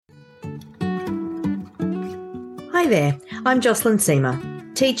Hi there, I'm Jocelyn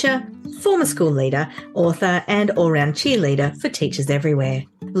Seamer, teacher, former school leader, author and all-round cheerleader for teachers everywhere.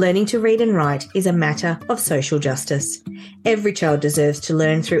 Learning to read and write is a matter of social justice. Every child deserves to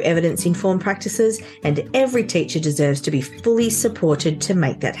learn through evidence-informed practices, and every teacher deserves to be fully supported to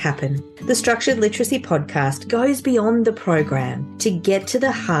make that happen. The Structured Literacy Podcast goes beyond the program to get to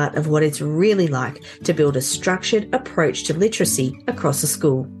the heart of what it's really like to build a structured approach to literacy across a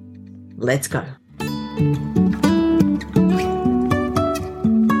school. Let's go.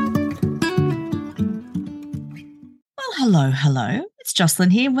 Hello. It's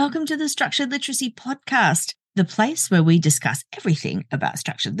Jocelyn here. Welcome to the Structured Literacy Podcast, the place where we discuss everything about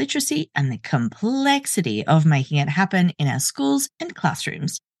structured literacy and the complexity of making it happen in our schools and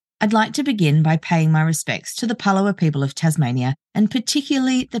classrooms. I'd like to begin by paying my respects to the Palawa people of Tasmania and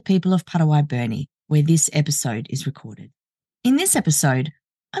particularly the people of Patawai-Burnie, where this episode is recorded. In this episode,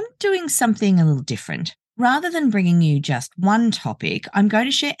 I'm doing something a little different. Rather than bringing you just one topic, I'm going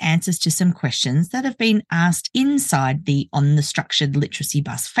to share answers to some questions that have been asked inside the On the Structured Literacy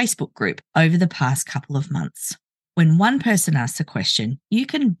Bus Facebook group over the past couple of months. When one person asks a question, you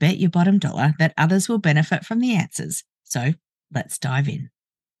can bet your bottom dollar that others will benefit from the answers. So let's dive in.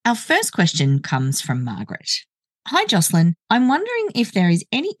 Our first question comes from Margaret. Hi, Jocelyn. I'm wondering if there is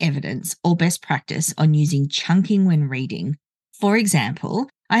any evidence or best practice on using chunking when reading. For example,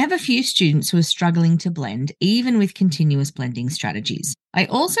 I have a few students who are struggling to blend, even with continuous blending strategies. I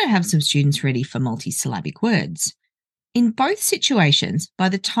also have some students ready for multisyllabic words. In both situations, by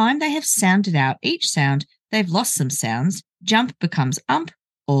the time they have sounded out each sound, they've lost some sounds. Jump becomes ump,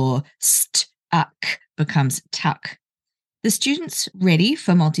 or st-uck becomes tuck. The students ready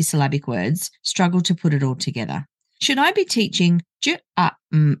for multisyllabic words struggle to put it all together. Should I be teaching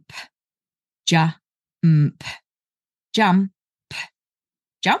j-a-mp, ja-mp, jump?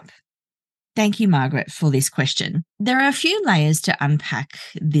 Jump? Thank you, Margaret, for this question. There are a few layers to unpack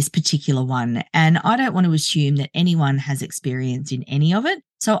this particular one, and I don't want to assume that anyone has experience in any of it.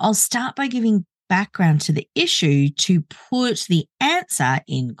 So I'll start by giving background to the issue to put the answer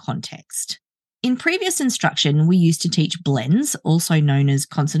in context. In previous instruction, we used to teach blends, also known as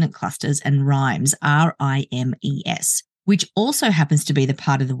consonant clusters, and rhymes, R-I-M-E-S, which also happens to be the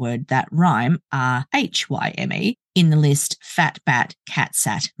part of the word that rhyme, R-H-Y-M-E, in the list fat, bat, cat,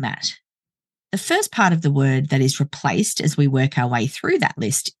 sat, mat. The first part of the word that is replaced as we work our way through that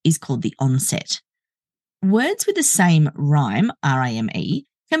list is called the onset. Words with the same rhyme, R-I-M-E,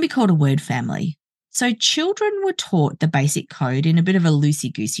 can be called a word family. So children were taught the basic code in a bit of a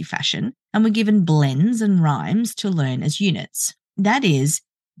loosey-goosey fashion and were given blends and rhymes to learn as units. That is,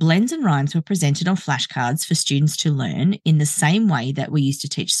 blends and rhymes were presented on flashcards for students to learn in the same way that we used to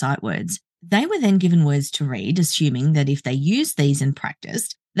teach sight words. They were then given words to read, assuming that if they used these and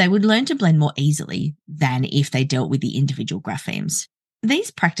practiced, they would learn to blend more easily than if they dealt with the individual graphemes. These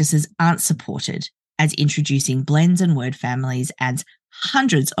practices aren't supported, as introducing blends and word families adds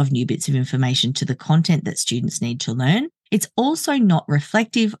hundreds of new bits of information to the content that students need to learn. It's also not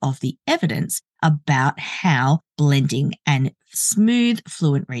reflective of the evidence about how blending and smooth,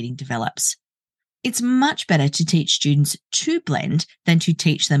 fluent reading develops. It's much better to teach students to blend than to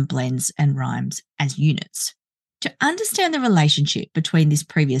teach them blends and rhymes as units. To understand the relationship between this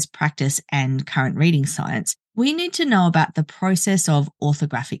previous practice and current reading science, we need to know about the process of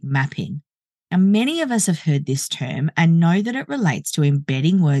orthographic mapping. Now, many of us have heard this term and know that it relates to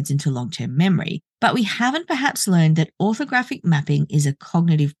embedding words into long-term memory, but we haven't perhaps learned that orthographic mapping is a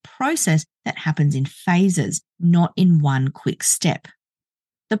cognitive process that happens in phases, not in one quick step.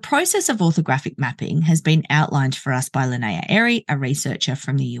 The process of orthographic mapping has been outlined for us by Linnea Ehre, a researcher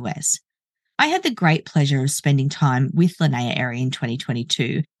from the US. I had the great pleasure of spending time with Linnea Ehre in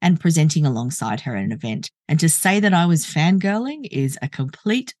 2022 and presenting alongside her at an event, and to say that I was fangirling is a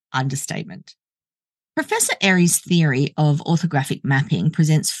complete understatement. Professor Ehre's theory of orthographic mapping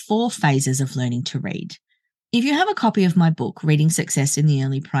presents 4 phases of learning to read. If you have a copy of my book, Reading Success in the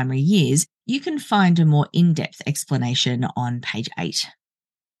Early Primary Years, you can find a more in-depth explanation on page 8.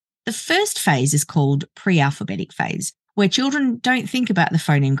 The first phase is called pre-alphabetic phase, where children don't think about the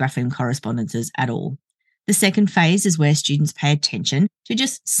phoneme grapheme correspondences at all. The second phase is where students pay attention to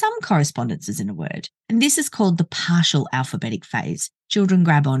just some correspondences in a word, and this is called the partial alphabetic phase. Children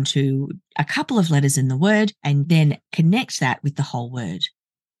grab onto a couple of letters in the word and then connect that with the whole word.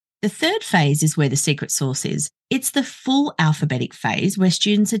 The third phase is where the secret sauce is. It's the full alphabetic phase where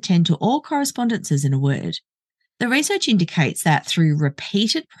students attend to all correspondences in a word. The research indicates that through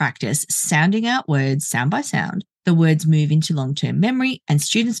repeated practice, sounding out words sound by sound, the words move into long-term memory and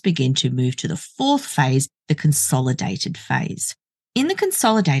students begin to move to the fourth phase, the consolidated phase. In the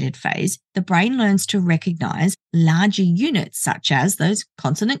consolidated phase, the brain learns to recognize larger units such as those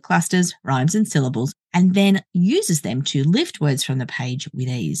consonant clusters, rhymes, and syllables, and then uses them to lift words from the page with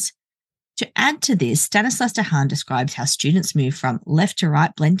ease. To add to this, Stanislas Dehaene describes how students move from left to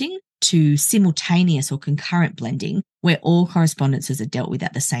right blending to simultaneous or concurrent blending, where all correspondences are dealt with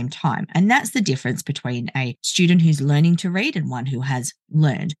at the same time. And that's the difference between a student who's learning to read and one who has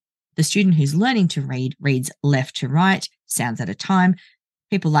learned. The student who's learning to read reads left to right, sounds at a time.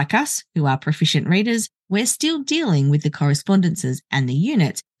 People like us who are proficient readers, we're still dealing with the correspondences and the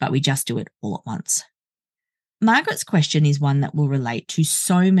units, but we just do it all at once. Margaret's question is one that will relate to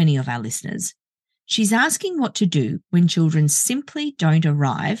so many of our listeners. She's asking what to do when children simply don't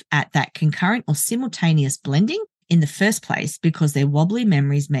arrive at that concurrent or simultaneous blending in the first place because their wobbly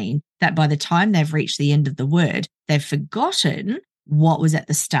memories mean that by the time they've reached the end of the word, they've forgotten what was at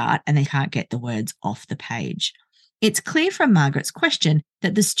the start and they can't get the words off the page. It's clear from Margaret's question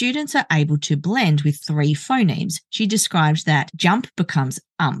that the students are able to blend with 3 phonemes. She describes that jump becomes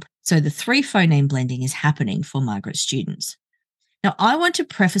ump. So the 3 phoneme blending is happening for Margaret's students. Now, I want to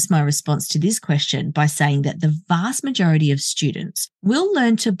preface my response to this question by saying that the vast majority of students will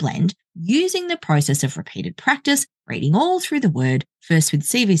learn to blend using the process of repeated practice, reading all through the word, first with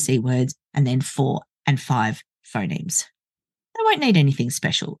CVC words and then 4 and 5 phonemes. They won't need anything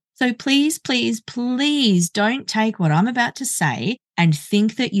special. So please, please, please don't take what I'm about to say and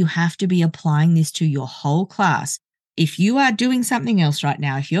think that you have to be applying this to your whole class. If you are doing something else right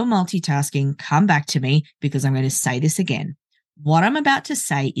now, if you're multitasking, come back to me because I'm going to say this again. What I'm about to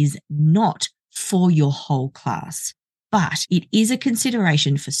say is not for your whole class, but it is a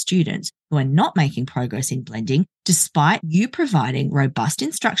consideration for students who are not making progress in blending, despite you providing robust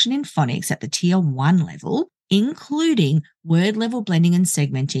instruction in phonics at the Tier 1 level, including word level blending and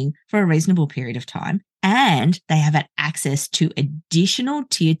segmenting for a reasonable period of time. And they have had access to additional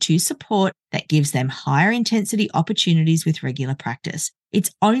Tier 2 support that gives them higher intensity opportunities with regular practice.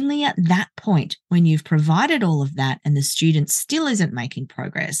 It's only at that point when you've provided all of that and the student still isn't making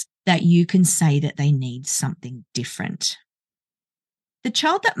progress that you can say that they need something different. The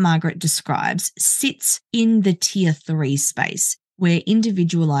child that Margaret describes sits in the Tier 3 space where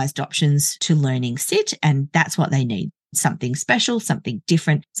individualized options to learning sit, and that's what they need. Something special, something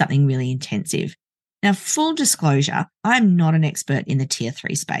different, something really intensive. Now, full disclosure, I'm not an expert in the Tier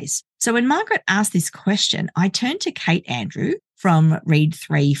 3 space. So when Margaret asked this question, I turned to Kate Andrew from Read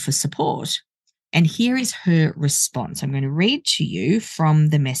 3 for support. And here is her response. I'm going to read to you from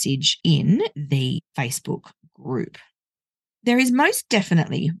the message in the Facebook group. There is most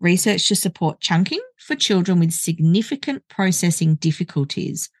definitely research to support chunking for children with significant processing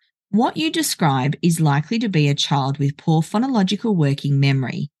difficulties. What you describe is likely to be a child with poor phonological working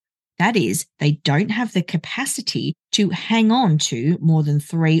memory. That is, they don't have the capacity to hang on to more than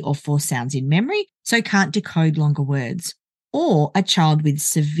 3 or 4 sounds in memory, so can't decode longer words. Or a child with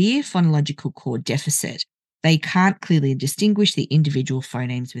severe phonological cord deficit. They can't clearly distinguish the individual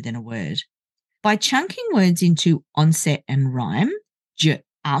phonemes within a word. By chunking words into onset and rhyme, j,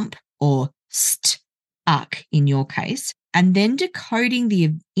 ump, or st, uck in your case, and then decoding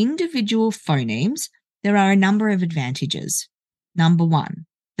the individual phonemes, there are a number of advantages. Number 1,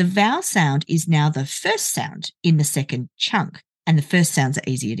 the vowel sound is now the first sound in the second chunk, and the first sounds are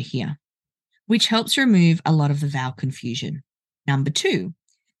easier to hear, which helps remove a lot of the vowel confusion. Number 2,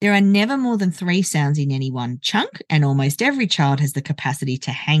 there are never more than 3 sounds in any one chunk, and almost every child has the capacity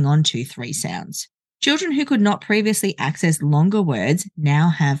to hang on to 3 sounds. Children who could not previously access longer words now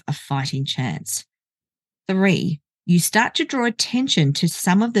have a fighting chance. 3, you start to draw attention to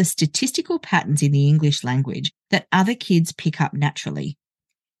some of the statistical patterns in the English language that other kids pick up naturally.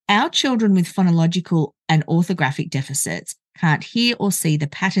 Our children with phonological and orthographic deficits can't hear or see the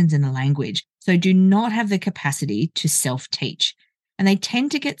patterns in the language, so do not have the capacity to self-teach. And they tend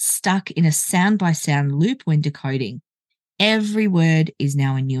to get stuck in a sound-by-sound loop when decoding. Every word is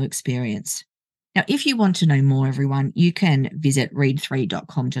now a new experience. Now, if you want to know more, everyone, you can visit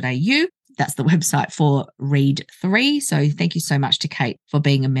read3.com.au. That's the website for Read 3. So thank you so much to Kate for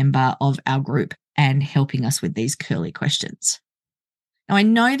being a member of our group and helping us with these curly questions. Now, I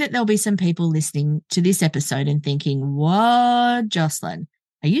know that there'll be some people listening to this episode and thinking, what, Jocelyn,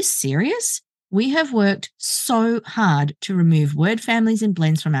 are you serious? We have worked so hard to remove word families and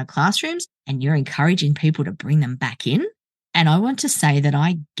blends from our classrooms, and you're encouraging people to bring them back in? And I want to say that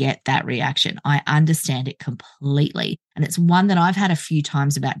I get that reaction. I understand it completely. And it's one that I've had a few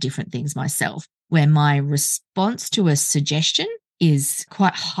times about different things myself, where my response to a suggestion is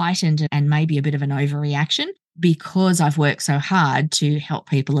quite heightened and maybe a bit of an overreaction because I've worked so hard to help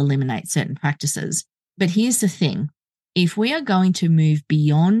people eliminate certain practices. But here's the thing. If we are going to move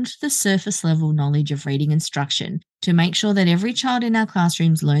beyond the surface level knowledge of reading instruction to make sure that every child in our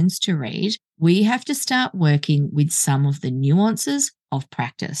classrooms learns to read, we have to start working with some of the nuances of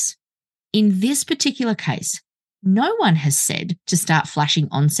practice. In this particular case, no one has said to start flashing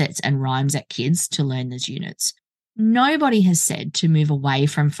onsets and rhymes at kids to learn those units. Nobody has said to move away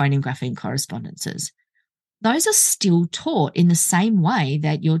from phoneme grapheme correspondences. Those are still taught in the same way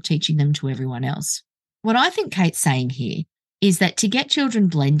that you're teaching them to everyone else. What I think Kate's saying here is that to get children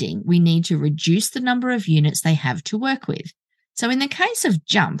blending, we need to reduce the number of units they have to work with. So in the case of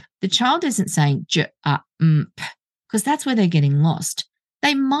jump, the child isn't saying j, because that's where they're getting lost.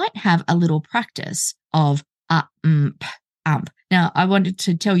 They might have a little practice of Now, I wanted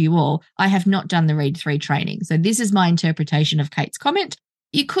to tell you all, I have not done the Read 3 training. So this is my interpretation of Kate's comment.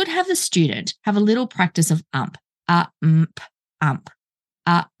 You could have the student have a little practice of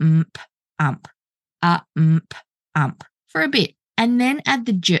for a bit, and then add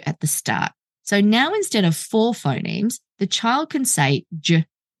the j at the start. So now instead of 4 phonemes, the child can say j,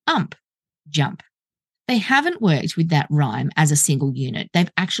 jump. They haven't worked with that rhyme as a single unit.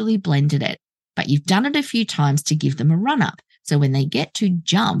 They've actually blended it, but you've done it a few times to give them a run-up. So when they get to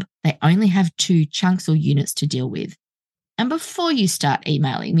jump, they only have 2 chunks or units to deal with. And before you start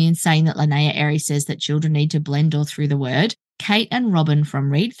emailing me and saying that Linnea Airy says that children need to blend all through the word, Kate and Robin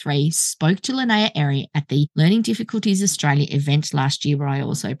from Read 3 spoke to Linnea Airy at the Learning Difficulties Australia event last year where I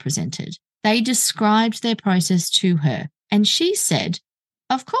also presented. They described their process to her, and she said,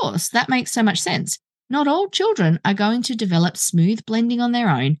 "Of course, that makes so much sense. Not all children are going to develop smooth blending on their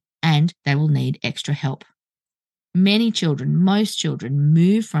own, and they will need extra help." Many children, most children,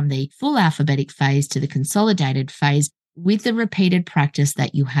 move from the full alphabetic phase to the consolidated phase with the repeated practice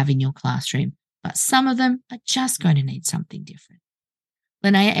that you have in your classroom, but some of them are just going to need something different.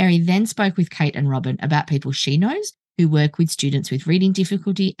 Linnea Airy then spoke with Kate and Robin about people she knows who work with students with reading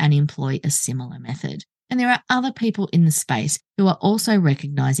difficulty and employ a similar method. And there are other people in the space who are also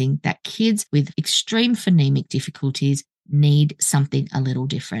recognising that kids with extreme phonemic difficulties need something a little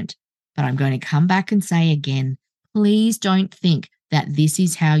different. But I'm going to come back and say again, please don't think that this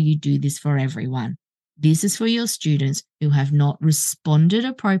is how you do this for everyone. This is for your students who have not responded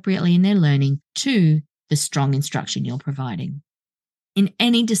appropriately in their learning to the strong instruction you're providing. In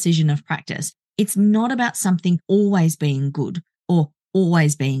any decision of practice, it's not about something always being good or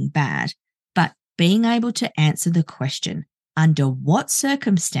always being bad, but being able to answer the question, under what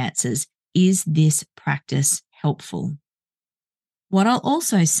circumstances is this practice helpful? What I'll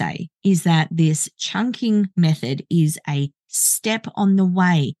also say is that this chunking method is a step on the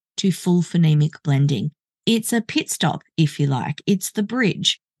way to full phonemic blending. It's a pit stop, if you like. It's the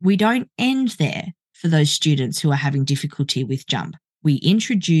bridge. We don't end there for those students who are having difficulty with jump. We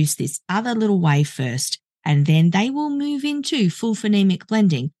introduce this other little way first, and then they will move into full phonemic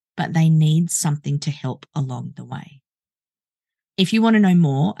blending, but they need something to help along the way. If you want to know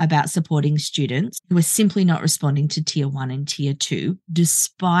more about supporting students who are simply not responding to Tier 1 and Tier 2,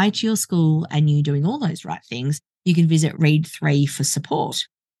 despite your school and you doing all those right things, you can visit Read 3 for support.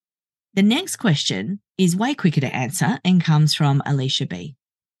 The next question is way quicker to answer and comes from Alicia B.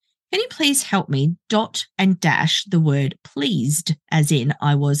 Can you please help me dot and dash the word pleased, as in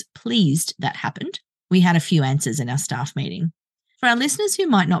I was pleased that happened? We had a few answers in our staff meeting. For our listeners who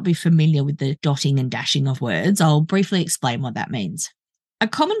might not be familiar with the dotting and dashing of words, I'll briefly explain what that means. A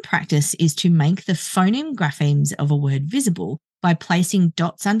common practice is to make the phoneme graphemes of a word visible by placing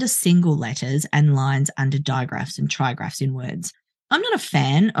dots under single letters and lines under digraphs and trigraphs in words. I'm not a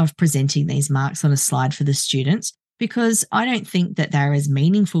fan of presenting these marks on a slide for the students because I don't think that they're as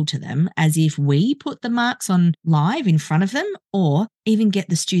meaningful to them as if we put the marks on live in front of them or even get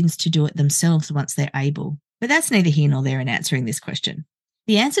the students to do it themselves once they're able. But that's neither here nor there in answering this question.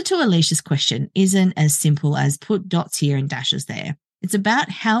 The answer to Alicia's question isn't as simple as put dots here and dashes there. It's about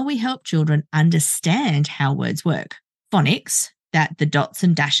how we help children understand how words work. Phonics, that the dots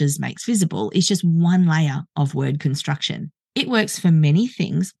and dashes makes visible, is just one layer of word construction. It works for many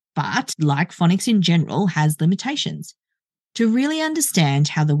things, but like phonics in general, has limitations. To really understand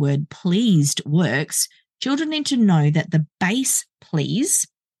how the word pleased works, children need to know that the base please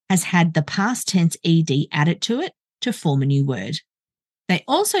has had the past tense ed added to it to form a new word. They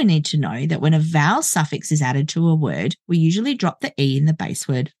also need to know that when a vowel suffix is added to a word, we usually drop the e in the base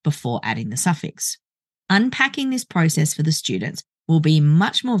word before adding the suffix. Unpacking this process for the students will be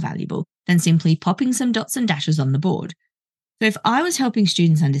much more valuable than simply popping some dots and dashes on the board. So if I was helping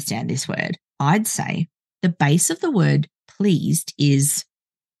students understand this word, I'd say the base of the word pleased is,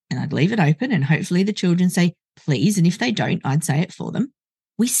 and I'd leave it open and hopefully the children say please, and if they don't, I'd say it for them.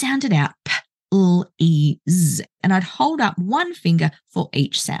 We sound it out, p, l, e, z. And I'd hold up one finger for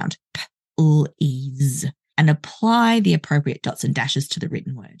each sound, p, l, e, z, and apply the appropriate dots and dashes to the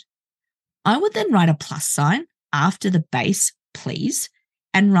written word. I would then write a plus sign after the base please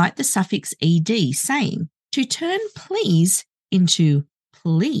and write the suffix ed, saying to turn please into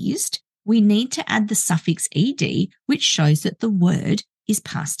pleased, we need to add the suffix ed, which shows that the word is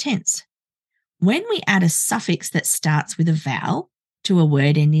past tense. When we add a suffix that starts with a vowel to a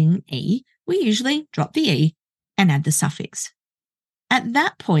word ending in e, we usually drop the e and add the suffix. At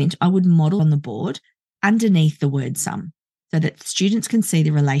that point, I would model on the board underneath the word some so that students can see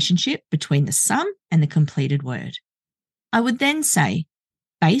the relationship between the sum and the completed word. I would then say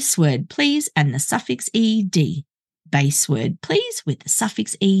base word please and the suffix ed, base word please with the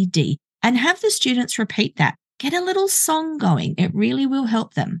suffix ed, and have the students repeat that. Get a little song going. It really will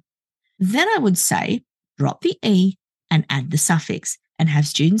help them. Then I would say drop the e and add the suffix and have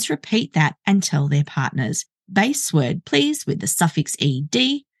students repeat that and tell their partners. Base word please with the suffix ed,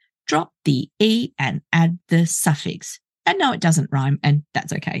 drop the e and add the suffix. And no, it doesn't rhyme, and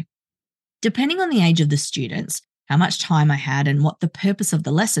that's okay. Depending on the age of the students, how much time I had and what the purpose of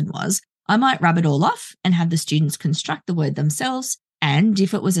the lesson was, I might rub it all off and have the students construct the word themselves. And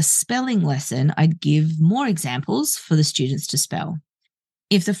if it was a spelling lesson, I'd give more examples for the students to spell.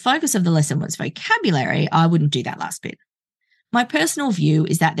 If the focus of the lesson was vocabulary, I wouldn't do that last bit. My personal view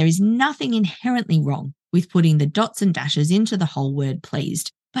is that there is nothing inherently wrong with putting the dots and dashes into the whole word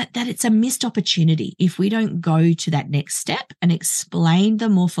pleased, but that it's a missed opportunity if we don't go to that next step and explain the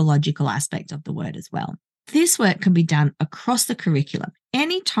morphological aspect of the word as well. This work can be done across the curriculum.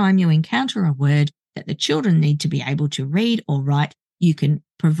 Anytime you encounter a word that the children need to be able to read or write, you can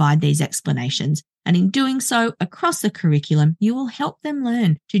provide these explanations. And in doing so across the curriculum, you will help them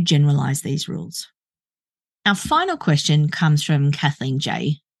learn to generalize these rules. Our final question comes from Kathleen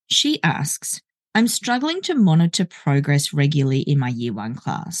J. She asks, I'm struggling to monitor progress regularly in my Year 1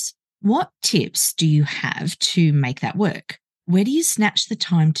 class. What tips do you have to make that work? Where do you snatch the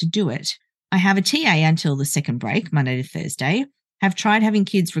time to do it? I have a TA until the second break, Monday to Thursday. Have tried having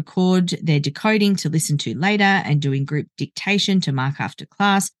kids record their decoding to listen to later and doing group dictation to mark after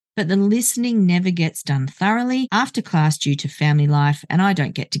class, but the listening never gets done thoroughly after class due to family life, and I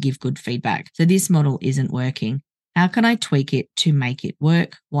don't get to give good feedback. So this model isn't working. How can I tweak it to make it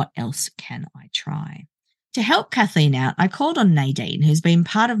work? What else can I try? To help Kathleen out, I called on Nadine, who's been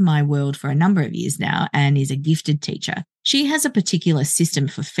part of my world for a number of years now and is a gifted teacher. She has a particular system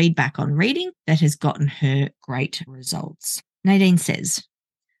for feedback on reading that has gotten her great results. Nadine says,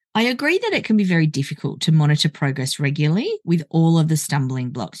 I agree that it can be very difficult to monitor progress regularly with all of the stumbling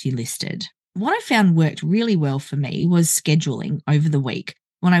blocks you listed. What I found worked really well for me was scheduling over the week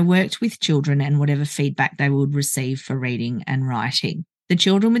when I worked with children and whatever feedback they would receive for reading and writing. The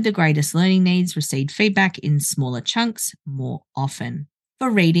children with the greatest learning needs received feedback in smaller chunks more often.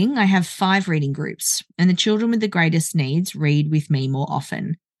 For reading, I have 5 reading groups, and the children with the greatest needs read with me more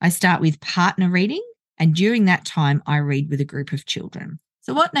often. I start with partner reading, and during that time, I read with a group of children.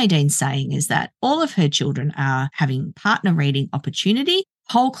 So what Nadine's saying is that all of her children are having partner reading opportunity.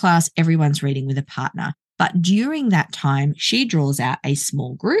 Whole class, everyone's reading with a partner. But during that time, she draws out a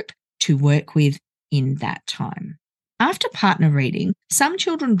small group to work with in that time. After partner reading, some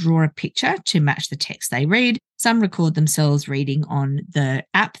children draw a picture to match the text they read. Some record themselves reading on the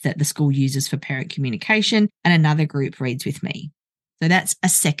app that the school uses for parent communication, and another group reads with me. So that's a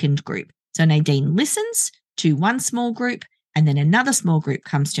second group. So Nadine listens to one small group, and then another small group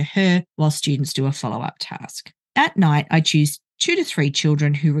comes to her while students do a follow-up task. At night, I choose 2 to 3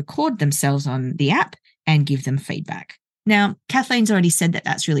 children who record themselves on the app and give them feedback. Now, Kathleen's already said that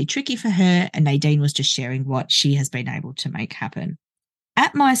that's really tricky for her, and Nadine was just sharing what she has been able to make happen.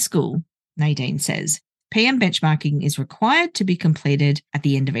 At my school, Nadine says, PM benchmarking is required to be completed at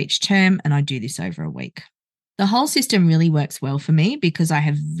the end of each term, and I do this over a week. The whole system really works well for me because I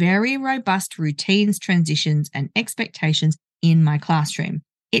have very robust routines, transitions, and expectations in my classroom.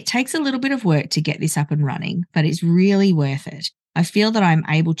 It takes a little bit of work to get this up and running, but it's really worth it. I feel that I'm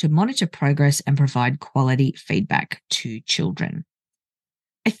able to monitor progress and provide quality feedback to children.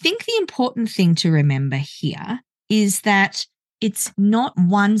 I think the important thing to remember here is that it's not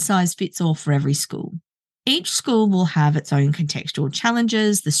one size fits all for every school. Each school will have its own contextual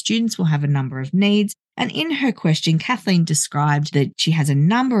challenges. The students will have a number of needs. And in her question, Kathleen described that she has a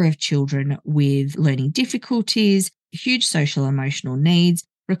number of children with learning difficulties, huge social emotional needs,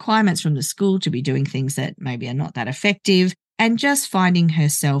 requirements from the school to be doing things that maybe are not that effective, and just finding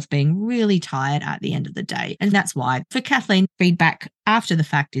herself being really tired at the end of the day. And that's why, for Kathleen, feedback after the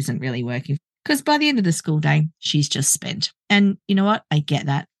fact isn't really working, because by the end of the school day, she's just spent. And you know what? I get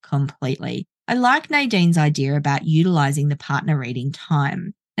that completely. I like Nadine's idea about utilising the partner reading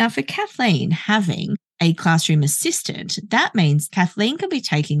time. Now, for Kathleen, having a classroom assistant, that means Kathleen can be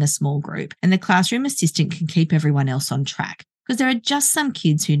taking a small group and the classroom assistant can keep everyone else on track, because there are just some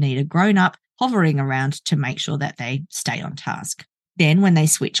kids who need a grown-up hovering around to make sure that they stay on task. Then when they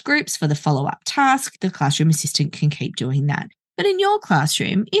switch groups for the follow-up task, the classroom assistant can keep doing that. But in your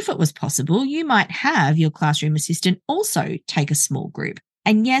classroom, if it was possible, you might have your classroom assistant also take a small group.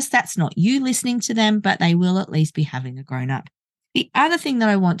 And yes, that's not you listening to them, but they will at least be having a grown-up. The other thing that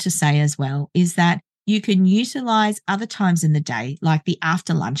I want to say as well is that you can utilise other times in the day, like the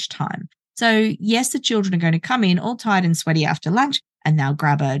after lunch time. So yes, the children are going to come in all tired and sweaty after lunch, and they'll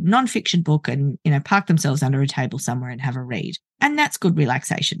grab a non-fiction book and, park themselves under a table somewhere and have a read. And that's good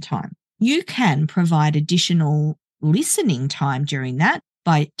relaxation time. You can provide additional listening time during that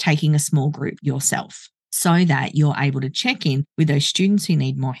by taking a small group yourself, so that you're able to check in with those students who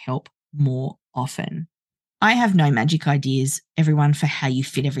need more help more often. I have no magic ideas, everyone, for how you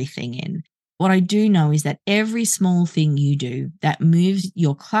fit everything in. What I do know is that every small thing you do that moves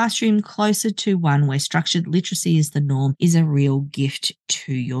your classroom closer to one where structured literacy is the norm is a real gift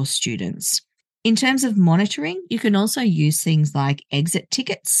to your students. In terms of monitoring, you can also use things like exit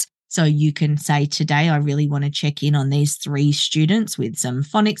tickets. So you can say, today I really want to check in on these 3 students with some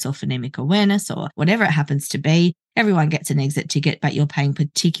phonics or phonemic awareness or whatever it happens to be. Everyone gets an exit ticket, but you're paying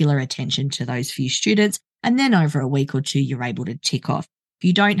particular attention to those few students. And then over a week or 2, you're able to tick off.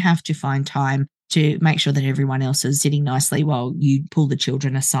 You don't have to find time to make sure that everyone else is sitting nicely while you pull the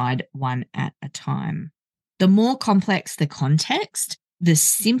children aside one at a time. The more complex the context, the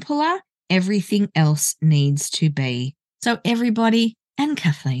simpler everything else needs to be. So everybody, and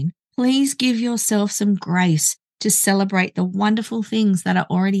Kathleen, please give yourself some grace to celebrate the wonderful things that are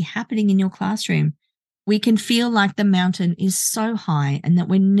already happening in your classroom. We can feel like the mountain is so high and that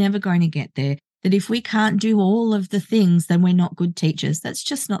we're never going to get there, that if we can't do all of the things, then we're not good teachers. That's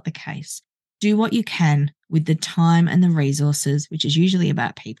just not the case. Do what you can with the time and the resources, which is usually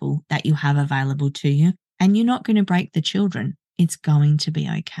about people, that you have available to you, and you're not going to break the children. It's going to be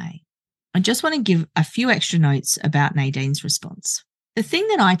okay. I just want to give a few extra notes about Nadine's response. The thing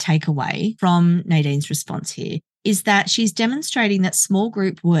that I take away from Nadine's response here is that she's demonstrating that small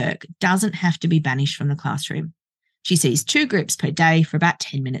group work doesn't have to be banished from the classroom. She sees 2 groups per day for about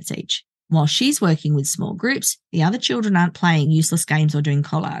 10 minutes each. While she's working with small groups, the other children aren't playing useless games or doing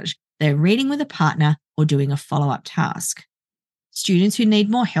collage. They're reading with a partner or doing a follow-up task. Students who need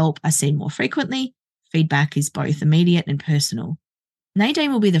more help are seen more frequently. Feedback is both immediate and personal.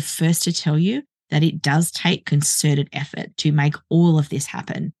 Nadine will be the first to tell you that it does take concerted effort to make all of this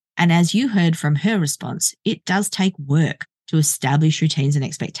happen. And as you heard from her response, it does take work to establish routines and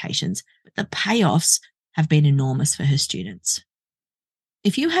expectations, but the payoffs have been enormous for her students.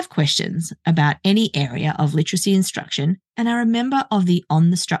 If you have questions about any area of literacy instruction and are a member of the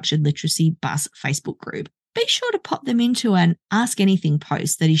On the Structured Literacy Bus Facebook group, be sure to pop them into an Ask Anything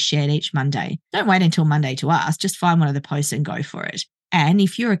post that is shared each Monday. Don't wait until Monday to ask, just find one of the posts and go for it. And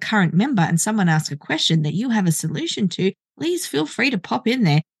if you're a current member and someone asks a question that you have a solution to, please feel free to pop in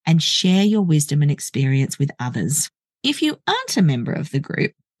there and share your wisdom and experience with others. If you aren't a member of the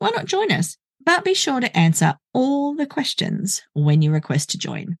group, why not join us? But be sure to answer all the questions when you request to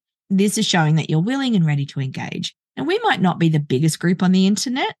join. This is showing that you're willing and ready to engage. And we might not be the biggest group on the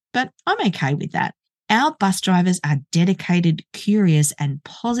internet, but I'm okay with that. Our bus drivers are dedicated, curious, and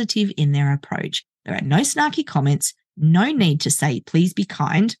positive in their approach. There are no snarky comments, no need to say, please be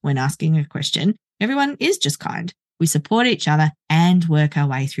kind when asking a question. Everyone is just kind. We support each other and work our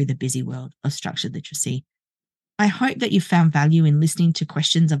way through the busy world of structured literacy. I hope that you found value in listening to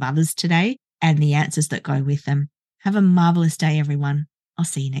questions of others today and the answers that go with them. Have a marvellous day, everyone. I'll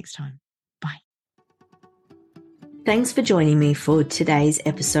see you next time. Bye. Thanks for joining me for today's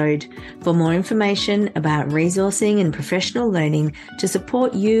episode. For more information about resourcing and professional learning to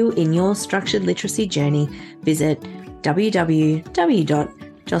support you in your structured literacy journey, visit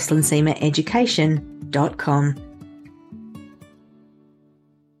www.jocelynseemaeducation.com.